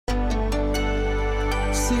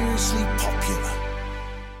seriously popular.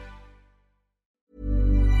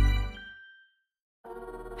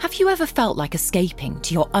 Have you ever felt like escaping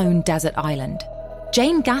to your own desert island?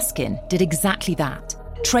 Jane Gaskin did exactly that,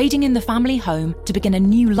 trading in the family home to begin a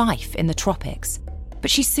new life in the tropics. But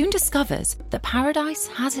she soon discovers that paradise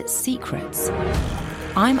has its secrets.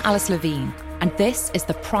 I'm Alice Levine, and this is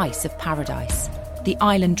The Price of Paradise, the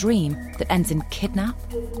island dream that ends in kidnap,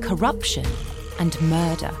 corruption, and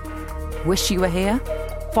murder. Wish you were here?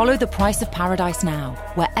 Follow The Price of Paradise now,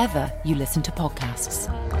 wherever you listen to podcasts.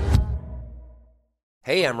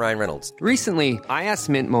 Hey, I'm Ryan Reynolds. Recently, I asked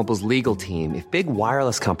Mint Mobile's legal team if big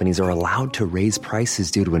wireless companies are allowed to raise prices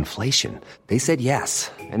due to inflation. They said yes.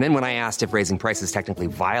 And then when I asked if raising prices technically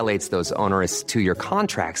violates those onerous two-year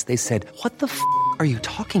contracts, they said, "What the f*** are you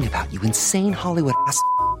talking about, you insane Hollywood ass?"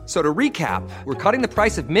 So to recap, we're cutting the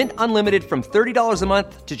price of Mint Unlimited from $30 a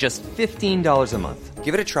month to just $15 a month.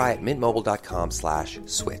 Give it a try at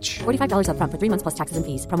mintmobile.com/switch. $45 up front for 3 months plus taxes and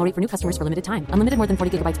fees. Promo rate for new customers for limited time. Unlimited more than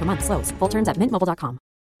 40 gigabytes per month. Slows full terms at mintmobile.com.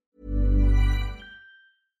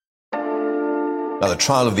 Now, the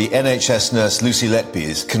trial of the NHS nurse Lucy Letby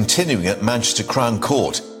is continuing at Manchester Crown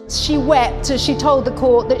Court. She wept as she told the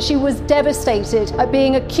court that she was devastated at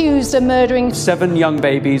being accused of murdering 7 young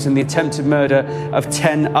babies and the attempted murder of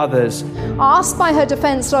 10 others. Asked by her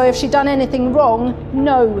defence lawyer if she'd done anything wrong,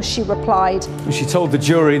 no, she replied. She told the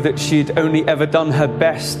jury that she'd only ever done her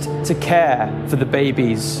best to care for the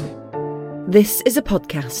babies. This is a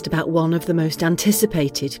podcast about one of the most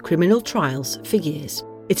anticipated criminal trials for years.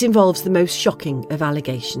 It involves the most shocking of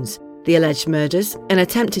allegations: the alleged murders and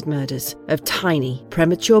attempted murders of tiny,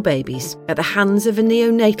 premature babies at the hands of a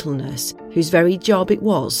neonatal nurse whose very job it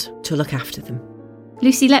was to look after them.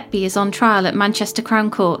 Lucy Letby is on trial at Manchester Crown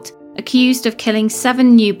Court, accused of killing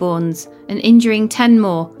 7 newborns and injuring 10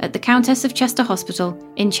 more at the Countess of Chester Hospital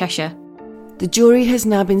in Cheshire. The jury has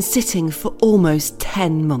now been sitting for almost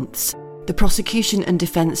 10 months. The prosecution and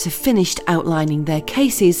defence have finished outlining their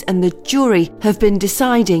cases, and the jury have been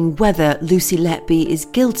deciding whether Lucy Letby is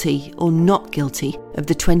guilty or not guilty of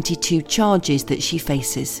the 22 charges that she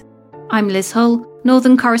faces. I'm Liz Hull,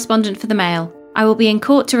 Northern correspondent for the Mail. I will be in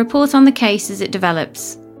court to report on the case as it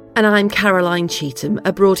develops. And I'm Caroline Cheetham,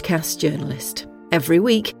 a broadcast journalist. Every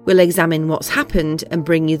week, we'll examine what's happened and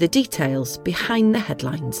bring you the details behind the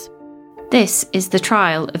headlines. This is the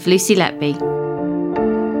trial of Lucy Letby.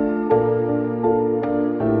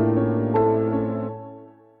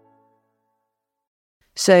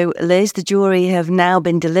 So, Liz, the jury have now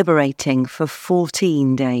been deliberating for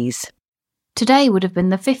 14 days. Today would have been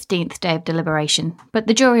the 15th day of deliberation, but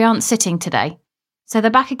the jury aren't sitting today. So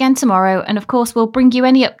they're back again tomorrow, and of course we'll bring you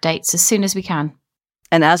any updates as soon as we can.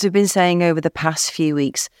 And as we've been saying over the past few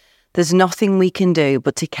weeks, there's nothing we can do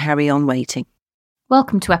but to carry on waiting.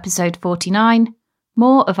 Welcome to episode 49,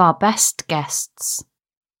 more of our best guests.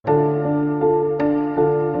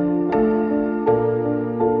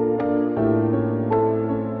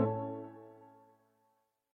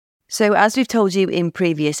 So, as we've told you in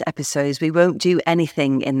previous episodes, we won't do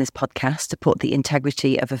anything in this podcast to put the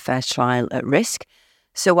integrity of a fair trial at risk.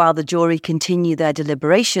 So while the jury continue their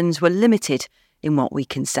deliberations, we're limited in what we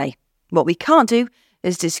can say. What we can't do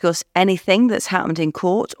is discuss anything that's happened in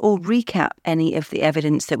court or recap any of the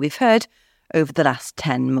evidence that we've heard over the last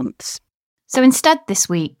 10 months. So instead this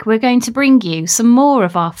week, we're going to bring you some more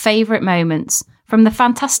of our favourite moments from the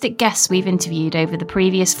fantastic guests we've interviewed over the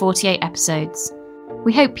previous 48 episodes.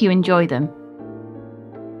 We hope you enjoy them.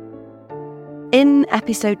 In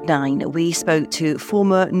episode 9, we spoke to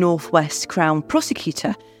former North West Crown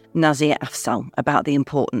Prosecutor Nazir Afzal about the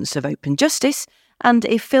importance of open justice and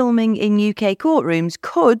if filming in UK courtrooms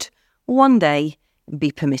could, one day, be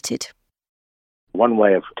permitted. One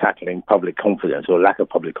way of tackling public confidence or lack of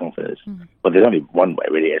public confidence, but there's only one way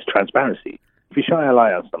really, is transparency. If you shine a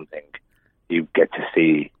light on something, you get to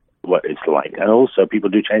see what it's like. And also people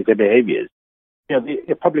do change their behaviours. You know,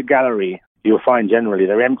 the public gallery, you'll find generally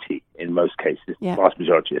they're empty in most cases, the vast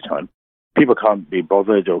majority of the time. People can't be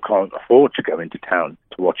bothered or can't afford to go into town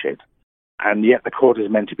to watch it. And yet the court is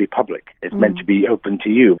meant to be public. It's meant to be open to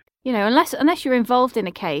you. You know, unless you're involved in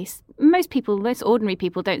a case, most ordinary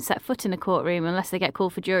people don't set foot in a courtroom unless they get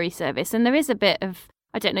called for jury service. And there is a bit of,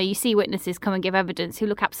 I don't know, you see witnesses come and give evidence who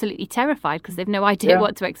look absolutely terrified because they've no idea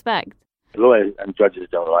what to expect. Lawyers and judges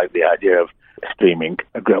don't like the idea of streaming.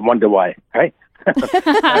 I wonder why, hey? And,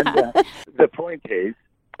 the point is,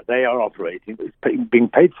 they are operating, being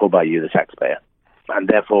paid for by you, the taxpayer. And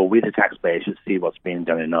therefore, we, the taxpayer, should see what's being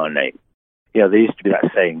done in our name. You know, there used to be that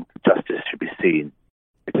saying, justice should be seen.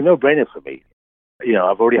 It's a no-brainer for me. You know,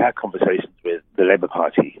 I've already had conversations with the Labour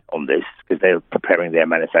Party on this because they're preparing their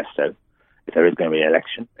manifesto. if there is going to be an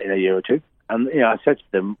election in a year or two. And, I said to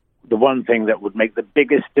them, the one thing that would make the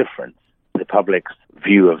biggest difference to the public's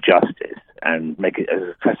view of justice and make it as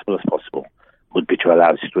accessible as possible would be to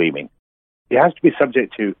allow streaming. It has to be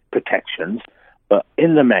subject to protections, but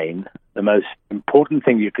in the main, the most important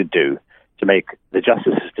thing you could do to make the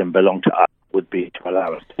justice system belong to us would be to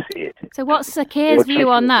allow us to see it. So what's Sakir's view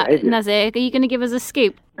on that, Nazir? Are you going to give us a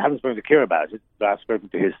scoop? I haven't spoken to Sakir about it, but I've spoken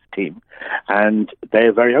to his team, and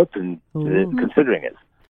they're very open to considering it.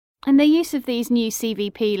 And the use of these new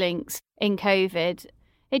CVP links in COVID,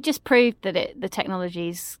 it just proved that the technology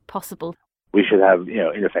is possible. We should have,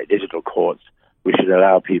 in effect, digital courts. We should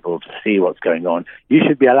allow people to see what's going on. You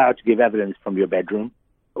should be allowed to give evidence from your bedroom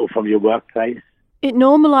or from your workplace. It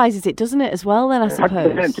normalises it, doesn't it, as well, then, I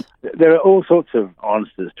suppose? 100%. There are all sorts of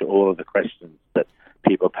answers to all of the questions that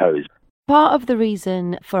people pose. Part of the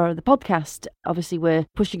reason for the podcast, obviously we're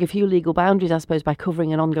pushing a few legal boundaries, I suppose, by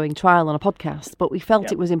covering an ongoing trial on a podcast, but we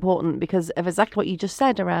felt it was important because of exactly what you just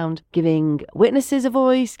said around giving witnesses a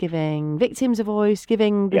voice, giving victims a voice,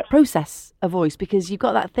 giving the process a voice, because you've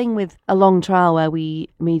got that thing with a long trial where we,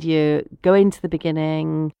 media, go into the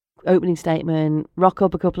beginning, opening statement, rock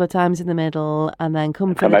up a couple of times in the middle, and then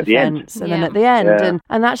come for the defence, and then at the end.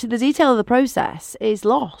 And actually the detail of the process is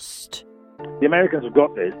lost. The Americans have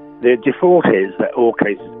got this. The default is that all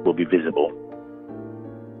cases will be visible.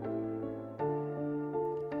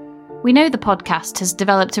 We know the podcast has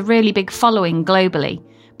developed a really big following globally,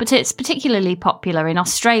 but it's particularly popular in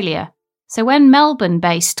Australia. So when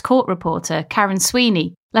Melbourne-based court reporter Karen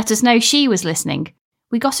Sweeney let us know she was listening,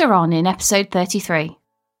 we got her on in episode 33.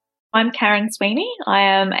 I'm Karen Sweeney. I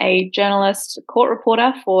am a journalist court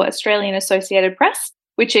reporter for Australian Associated Press,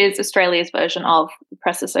 which is Australia's version of the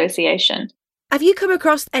Press Association. Have you come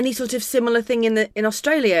across any sort of similar thing in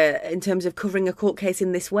Australia in terms of covering a court case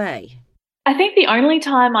in this way? I think the only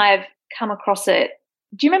time I've come across it,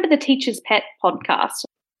 do you remember the Teacher's Pet podcast?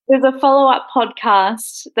 There's a follow-up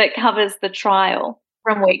podcast that covers the trial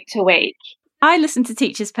from week to week. I listened to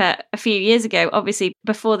Teacher's Pet a few years ago, obviously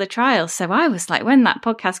before the trial. So I was like, when that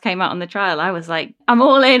podcast came out on the trial, I was like, I'm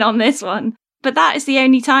all in on this one. But that is the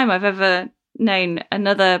only time I've ever known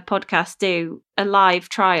another podcast do a live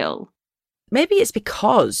trial. Maybe it's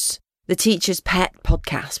because the Teacher's Pet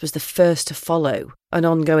podcast was the first to follow an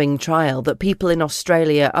ongoing trial that people in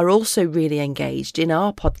Australia are also really engaged in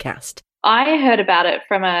our podcast. I heard about it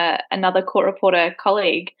from another court reporter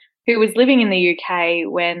colleague who was living in the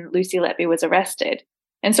UK when Lucy Letby was arrested.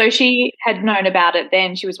 And so she had known about it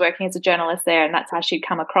then. She was working as a journalist there, and that's how she'd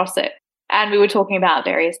come across it. And we were talking about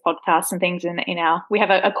various podcasts and things we have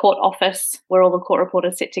a court office where all the court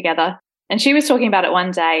reporters sit together. And she was talking about it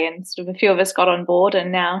one day, and sort of a few of us got on board,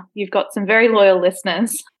 and now you've got some very loyal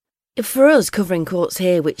listeners. For us covering courts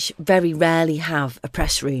here, which very rarely have a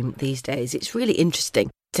press room these days, it's really interesting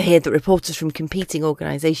to hear that reporters from competing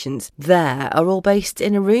organisations there are all based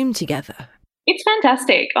in a room together. It's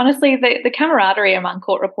fantastic. Honestly, the camaraderie among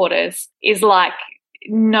court reporters is like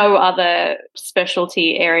no other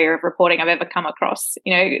specialty area of reporting I've ever come across.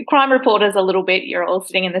 Crime reporters a little bit, you're all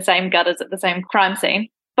sitting in the same gutters at the same crime scene.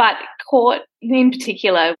 But court in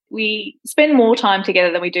particular, we spend more time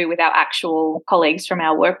together than we do with our actual colleagues from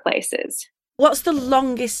our workplaces. What's the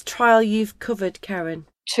longest trial you've covered, Karen?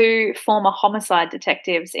 2 former homicide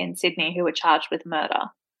detectives in Sydney who were charged with murder.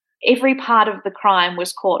 Every part of the crime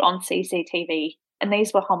was caught on CCTV, and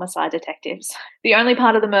these were homicide detectives. The only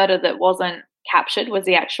part of the murder that wasn't captured was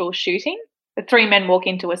the actual shooting. The 3 men walk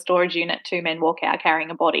into a storage unit, 2 men walk out carrying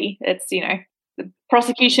a body. It's, the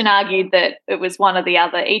prosecution argued that it was one or the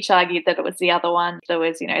other. Each argued that it was the other one. There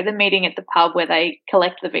was, the meeting at the pub where they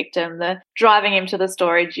collect the victim, the driving him to the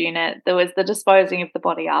storage unit. There was the disposing of the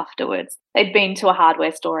body afterwards. They'd been to a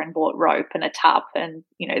hardware store and bought rope and a tarp, and,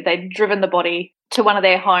 they'd driven the body to one of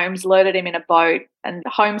their homes, loaded him in a boat, and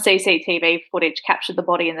home CCTV footage captured the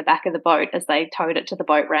body in the back of the boat as they towed it to the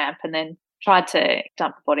boat ramp and then tried to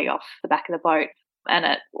dump the body off the back of the boat, and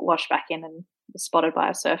it washed back in and was spotted by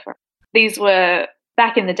a surfer. These were,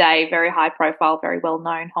 back in the day, very high-profile, very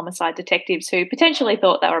well-known homicide detectives who potentially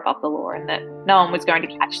thought they were above the law and that no one was going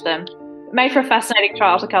to catch them. Made for a fascinating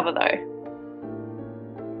trial to cover, though.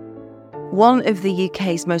 One of the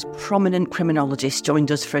UK's most prominent criminologists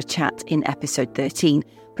joined us for a chat in episode 13.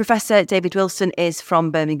 Professor David Wilson is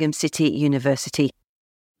from Birmingham City University.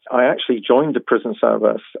 I actually joined the prison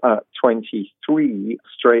service at 23,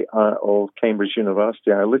 straight out of Cambridge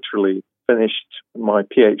University. I literally finished my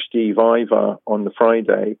PhD viva on the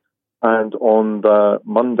Friday, and on the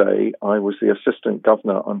Monday, I was the assistant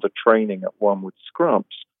governor under training at Wormwood Scrubs.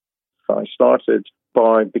 I started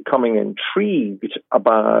by becoming intrigued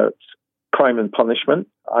about Crime and Punishment.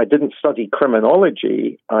 I didn't study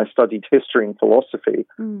criminology. I studied history and philosophy,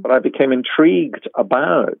 but I became intrigued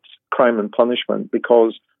about Crime and Punishment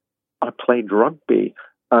because I played rugby.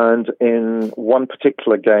 And in one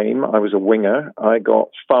particular game, I was a winger. I got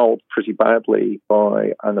fouled pretty badly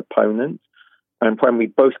by an opponent. And when we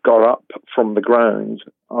both got up from the ground,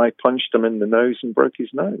 I punched him in the nose and broke his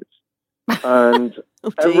nose. And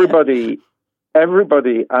everybody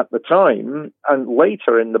at the time, and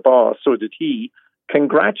later in the bar, so did he,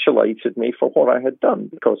 congratulated me for what I had done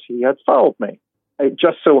because he had fouled me. It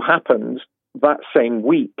just so happened that same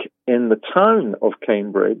week in the town of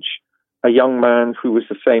Cambridge, a young man who was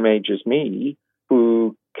the same age as me,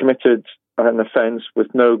 who committed an offence with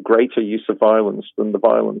no greater use of violence than the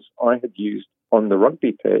violence I had used on the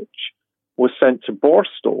rugby pitch, was sent to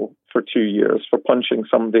Borstal for 2 years for punching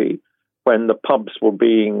somebody when the pubs were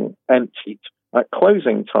being emptied at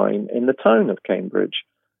closing time in the town of Cambridge.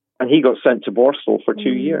 And he got sent to Borstal for 2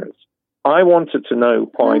 years. I wanted to know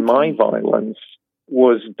why my violence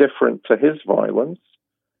was different to his violence.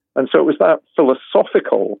 And so it was that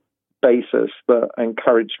philosophical basis that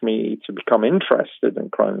encouraged me to become interested in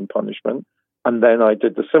Crime and Punishment. And then I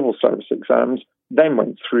did the civil service exams, then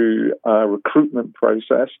went through a recruitment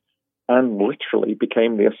process and literally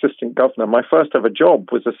became the assistant governor. My first ever job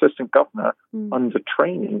was assistant governor under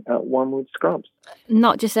training at Wormwood Scrubs.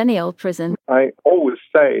 Not just any old prison. I always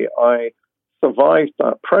say I survived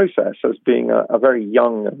that process as being a very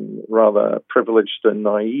young and rather privileged and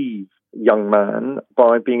naive young man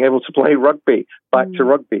by being able to play rugby, back to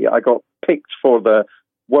rugby. I got picked for the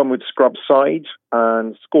Wormwood Scrubs side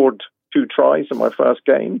and scored 2 tries in my first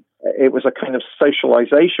game. It was a kind of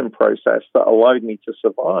socialization process that allowed me to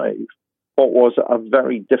survive what was a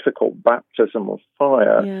very difficult baptism of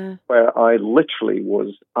fire, where I literally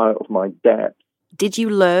was out of my depth. Did you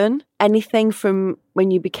learn anything from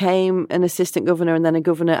when you became an assistant governor and then a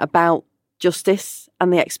governor about justice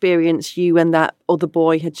and the experience you and that other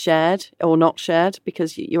boy had shared or not shared,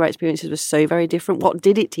 because your experiences were so very different? What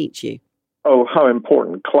did it teach you? Oh, how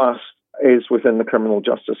important class is within the criminal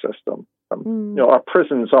justice system. You know, our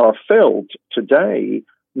prisons are filled today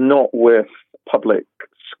not with public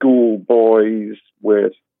school boys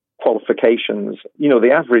with qualifications. You know,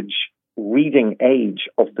 the average reading age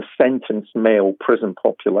of the sentenced male prison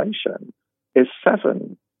population is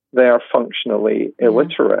 7. They are functionally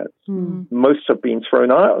illiterate. Most have been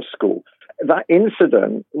thrown out of school. That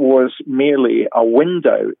incident was merely a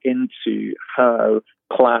window into how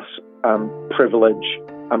class and privilege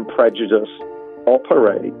and prejudice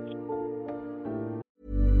operate.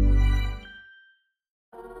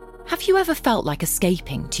 Have you ever felt like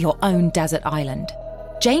escaping to your own desert island?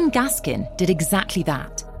 Jane Gaskin did exactly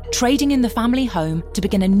that, trading in the family home to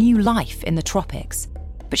begin a new life in the tropics.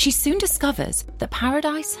 But she soon discovers that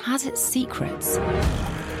paradise has its secrets.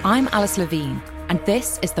 I'm Alice Levine, and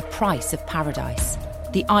this is The Price of Paradise,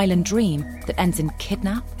 the island dream that ends in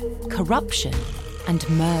kidnap, corruption, and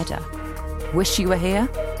murder. Wish you were here?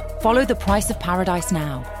 Follow The Price of Paradise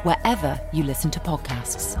now, wherever you listen to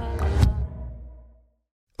podcasts.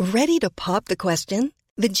 Ready to pop the question?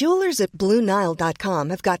 The jewelers at BlueNile.com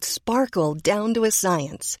have got sparkle down to a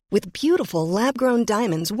science with beautiful lab-grown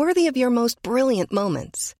diamonds worthy of your most brilliant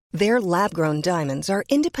moments. Their lab-grown diamonds are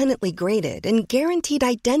independently graded and guaranteed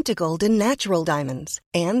identical to natural diamonds,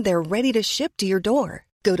 and they're ready to ship to your door.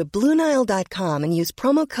 Go to BlueNile.com and use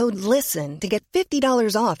promo code LISTEN to get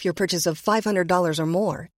 $50 off your purchase of $500 or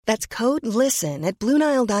more. That's code LISTEN at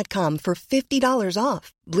BlueNile.com for $50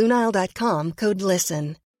 off. BlueNile.com, code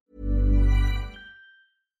LISTEN.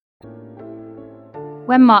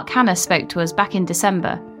 When Mark Hanna spoke to us back in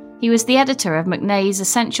December, he was the editor of McNay's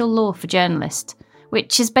Essential Law for Journalists,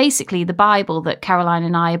 which is basically the Bible that Caroline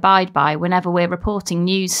and I abide by whenever we're reporting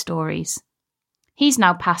news stories. He's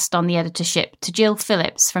now passed on the editorship to Jill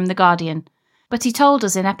Phillips from The Guardian, but he told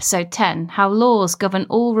us in episode 10 how laws govern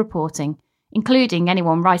all reporting, including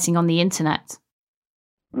anyone writing on the internet.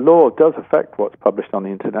 Law does affect what's published on the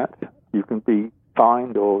internet. You can be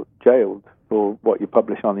fined or jailed for what you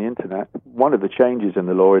publish on the internet. One of the changes in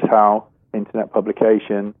the law is how internet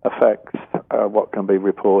publication affects what can be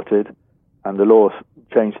reported, and the law's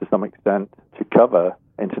changed to some extent to cover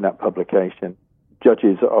internet publication.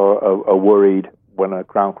 Judges are worried when a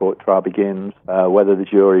Crown Court trial begins whether the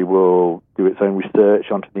jury will do its own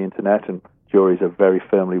research onto the internet, and juries are very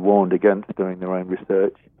firmly warned against doing their own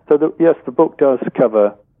research. So yes, the book does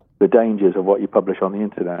cover the dangers of what you publish on the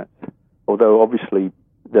internet, although obviously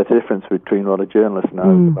there's a difference between what a journalist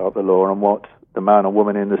knows about the law and what the man or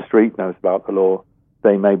woman in the street knows about the law.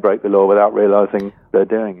 they may break the law without realising they're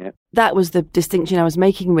doing it. That was the distinction I was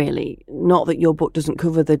making, really. Not that your book doesn't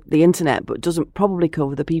cover the internet, but doesn't probably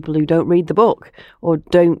cover the people who don't read the book or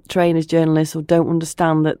don't train as journalists or don't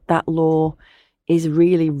understand that law is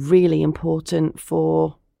really, really important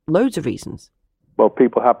for loads of reasons. Well,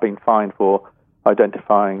 people have been fined for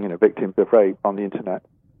identifying, victims of rape on the internet,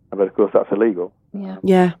 but of course that's illegal.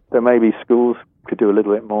 Yeah. So maybe schools could do a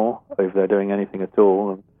little bit more if they're doing anything at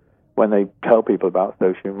all. And when they tell people about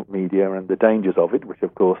social media and the dangers of it, which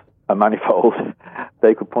of course are manifold,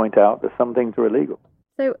 they could point out that some things are illegal.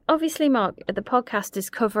 So obviously, Mark, the podcast is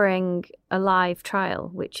covering a live trial,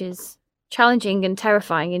 which is challenging and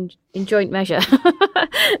terrifying in joint measure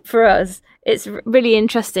for us. It's really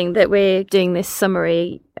interesting that we're doing this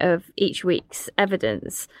summary of each week's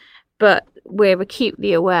evidence, but we're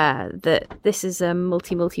acutely aware that this is a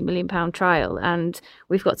multi-million pound trial, and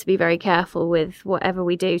we've got to be very careful with whatever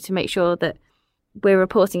we do to make sure that we're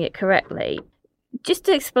reporting it correctly. Just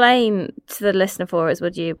to explain to the listener for us,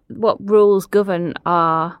 would you, what rules govern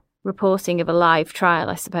our reporting of a live trial,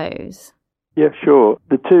 I suppose? Yeah, sure.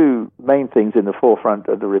 The two main things in the forefront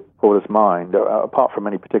of the reporter's mind, apart from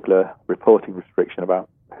any particular reporting restriction about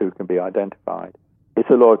who can be identified, it's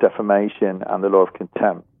the law of defamation and the law of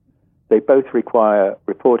contempt. They both require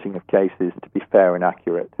reporting of cases to be fair and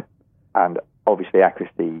accurate. And obviously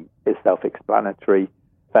accuracy is self-explanatory.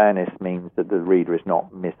 Fairness means that the reader is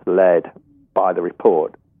not misled by the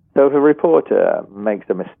report. So if a reporter makes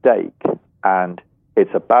a mistake, and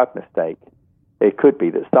it's a bad mistake, it could be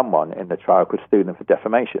that someone in the trial could sue them for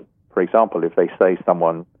defamation. For example, if they say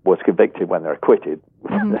someone was convicted when they're acquitted,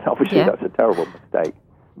 then obviously that's a terrible mistake.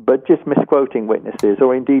 But just misquoting witnesses,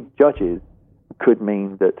 or indeed judges, could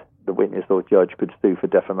mean that the witness or judge could sue for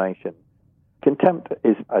defamation. Contempt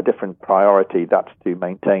is a different priority. That's to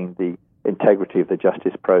maintain the integrity of the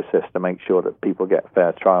justice process, to make sure that people get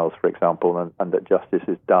fair trials, for example, and that justice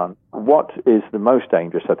is done. What is the most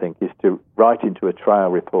dangerous, I think, is to write into a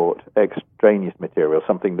trial report extraneous material,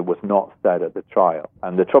 something that was not said at the trial.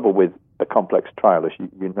 And the trouble with a complex trial, as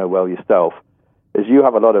you know well yourself, is you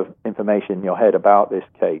have a lot of information in your head about this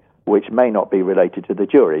case, which may not be related to the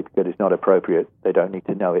jury because it's not appropriate. They don't need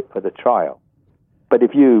to know it for the trial. But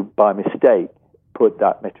if you, by mistake, put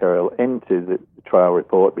that material into the trial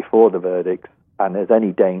report before the verdicts, and there's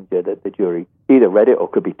any danger that the jury either read it or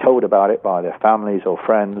could be told about it by their families or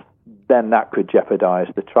friends, then that could jeopardize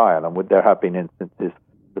the trial. And there have been instances.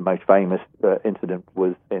 The most famous incident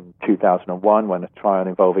was in 2001 when a trial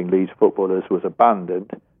involving Leeds footballers was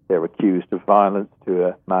abandoned. They were accused of violence to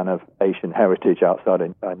a man of Asian heritage outside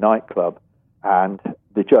a nightclub, and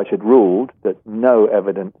the judge had ruled that no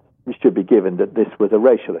evidence should be given that this was a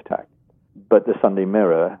racial attack. But the Sunday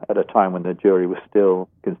Mirror, at a time when the jury was still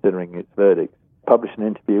considering its verdict, published an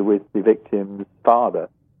interview with the victim's father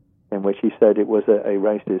in which he said it was a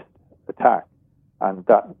racist attack, and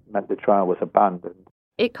that meant the trial was abandoned.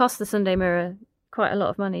 It cost the Sunday Mirror quite a lot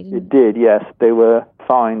of money, didn't it? It did, yes. They were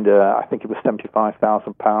fined, I think it was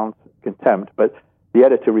 £75,000 contempt, but the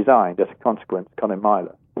editor resigned as a consequence, Colin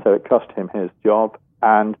Myler. So it cost him his job,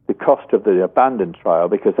 and the cost of the abandoned trial,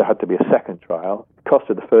 because there had to be a second trial, the cost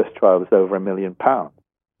of the first trial was over £1 million.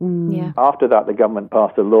 Yeah. After that, the government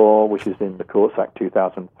passed a law, which is in the Courts Act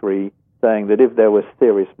 2003, saying that if there was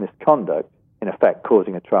serious misconduct, in effect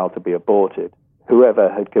causing a trial to be aborted,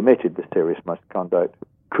 whoever had committed the serious misconduct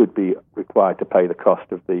could be required to pay the cost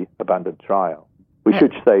of the abandoned trial. We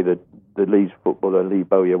should say that the Leeds footballer Lee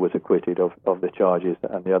Bowyer was acquitted of the charges,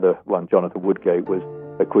 and the other one, Jonathan Woodgate, was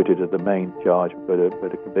acquitted of the main charge, but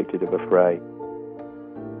convicted of a fray.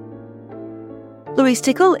 Louise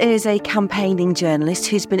Tickle is a campaigning journalist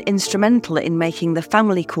who's been instrumental in making the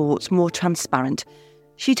family courts more transparent.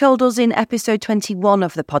 She told us in episode 21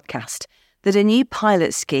 of the podcast that a new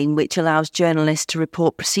pilot scheme which allows journalists to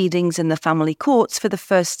report proceedings in the family courts for the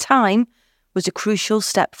first time was a crucial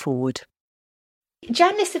step forward.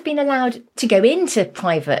 Journalists have been allowed to go into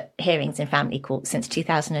private hearings in family court since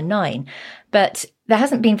 2009, but there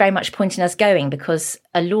hasn't been very much point in us going because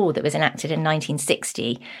a law that was enacted in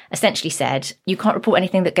 1960 essentially said you can't report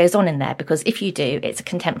anything that goes on in there because if you do, it's a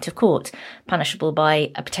contempt of court, punishable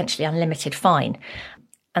by a potentially unlimited fine.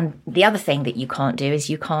 And the other thing that you can't do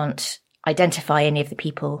is you can't identify any of the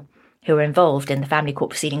people who are involved in the family court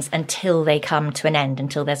proceedings until they come to an end,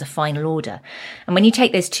 until there's a final order. And when you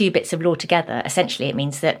take those two bits of law together, essentially it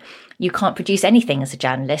means that you can't produce anything as a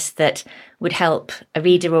journalist that would help a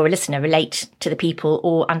reader or a listener relate to the people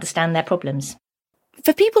or understand their problems.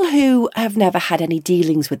 For people who have never had any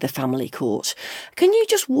dealings with the family court, can you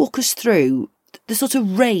just walk us through the sort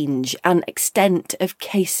of range and extent of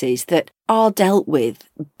cases that are dealt with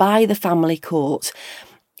by the family court,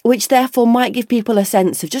 which therefore might give people a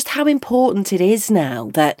sense of just how important it is now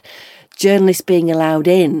that journalists being allowed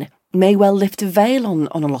in may well lift a veil on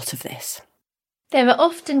a lot of this? There are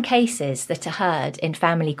often cases that are heard in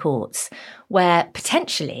family courts where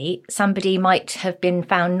potentially somebody might have been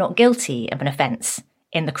found not guilty of an offence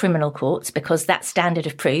in the criminal courts because that standard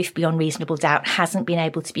of proof beyond reasonable doubt hasn't been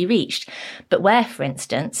able to be reached. But where, for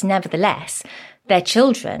instance, nevertheless, their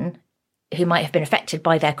children who might have been affected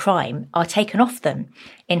by their crime are taken off them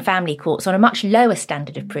in family courts on a much lower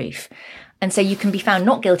standard of proof. And so you can be found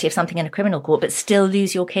not guilty of something in a criminal court, but still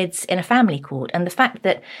lose your kids in a family court. And the fact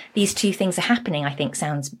that these two things are happening, I think,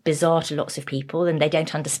 sounds bizarre to lots of people, and they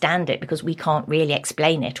don't understand it because we can't really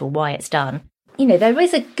explain it or why it's done. You know, there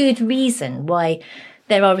is a good reason why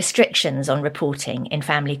there are restrictions on reporting in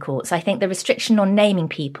family courts. I think the restriction on naming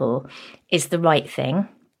people is the right thing,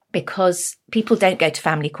 because people don't go to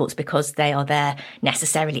family courts because they are there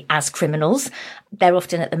necessarily as criminals. They're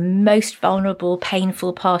often at the most vulnerable,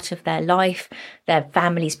 painful part of their life. Their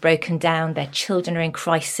family's broken down, their children are in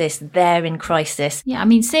crisis, they're in crisis. Yeah, I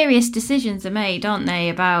mean, serious decisions are made, aren't they,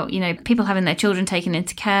 about, you know, people having their children taken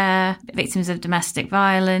into care, victims of domestic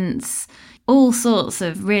violence, all sorts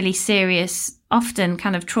of really serious, often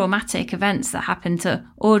kind of traumatic events that happen to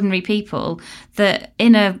ordinary people that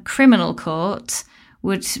in a criminal court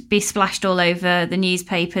would be splashed all over the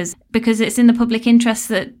newspapers because it's in the public interest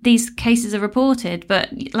that these cases are reported. But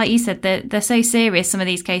like you said, they're so serious, some of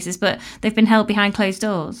these cases, but they've been held behind closed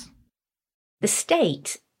doors. The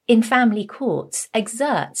state in family courts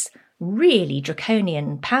exerts really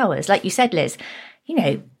draconian powers. Like you said, Liz, you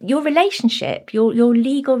know, your relationship, your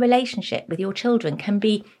legal relationship with your children can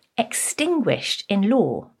be extinguished in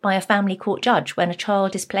law by a family court judge when a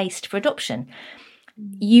child is placed for adoption.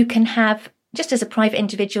 You can have, just as a private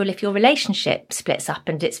individual, if your relationship splits up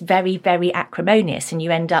and it's very, very acrimonious and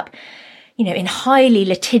you end up, you know, in highly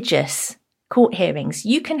litigious court hearings,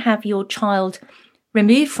 you can have your child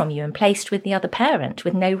removed from you and placed with the other parent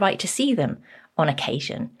with no right to see them on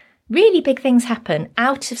occasion. Really big things happen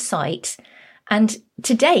out of sight and,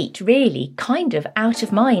 to date, really kind of out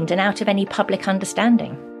of mind and out of any public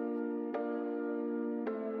understanding.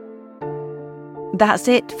 That's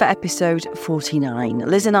it for episode 49.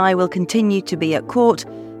 Liz and I will continue to be at court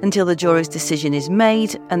until the jury's decision is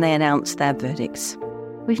made and they announce their verdicts.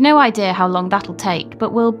 We've no idea how long that'll take,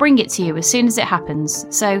 but we'll bring it to you as soon as it happens.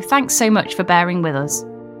 So thanks so much for bearing with us.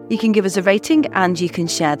 You can give us a rating and you can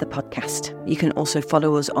share the podcast. You can also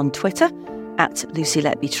follow us on Twitter at Lucy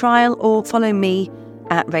Letby Trial, or follow me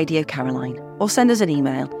at Radio Caroline, or send us an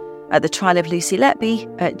email at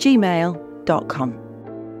thetrialoflucyletby@gmail.com.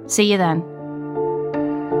 See you then.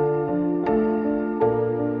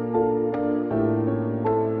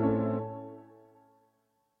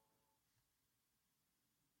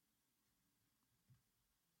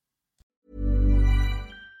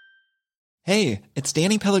 Hey, it's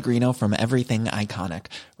Danny Pellegrino from Everything Iconic.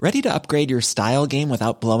 Ready to upgrade your style game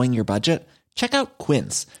without blowing your budget? Check out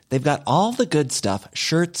Quince. They've got all the good stuff,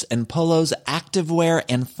 shirts and polos, activewear,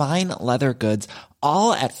 and fine leather goods,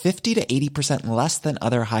 all at 50 to 80% less than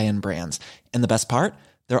other high-end brands. And the best part?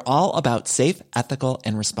 They're all about safe, ethical,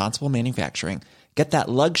 and responsible manufacturing. Get that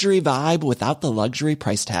luxury vibe without the luxury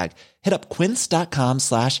price tag. Hit up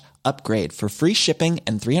quince.com/upgrade for free shipping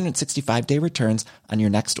and 365-day returns on your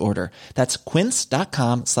next order. That's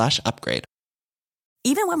quince.com/upgrade.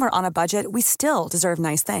 Even when we're on a budget, we still deserve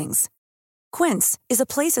nice things. Quince is a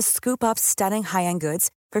place to scoop up stunning high-end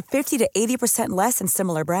goods for 50 to 80% less than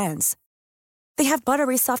similar brands. They have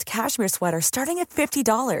buttery soft cashmere sweaters starting at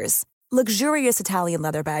 $50, luxurious Italian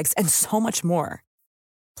leather bags, and so much more.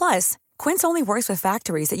 Plus, Quince only works with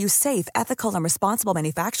factories that use safe, ethical, and responsible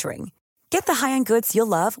manufacturing. Get the high-end goods you'll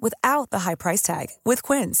love without the high price tag with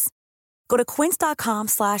Quince. Go to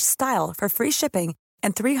quince.com/style for free shipping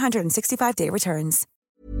and 365-day returns.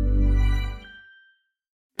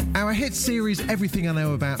 Our hit series Everything I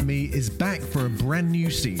Know About Me is back for a brand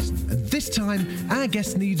new season. And this time, our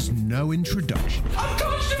guest needs no introduction. Of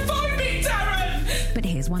course you find me, Darren! But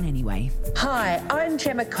here's one anyway. Hi, I'm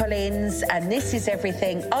Gemma Collins, and this is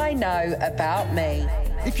Everything I Know About Me.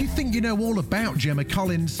 If you think you know all about Gemma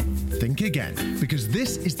Collins, think again, because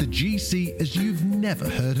this is the GC as you've never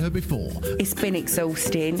heard her before. It's been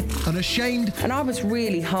exhausting. Unashamed. And I was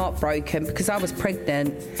really heartbroken because I was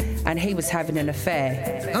pregnant and he was having an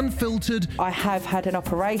affair. Unfiltered. I have had an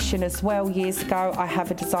operation as well years ago. I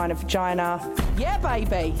have a designer vagina. Yeah,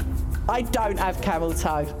 baby. I don't have camel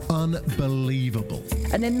toe. Unbelievable.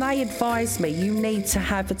 And then they advised me, you need to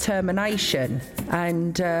have a termination.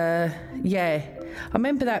 And, yeah, I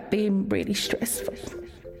remember that being really stressful.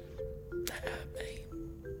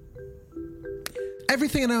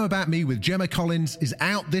 Everything I Know About Me with Gemma Collins is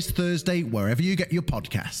out this Thursday wherever you get your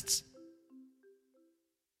podcasts.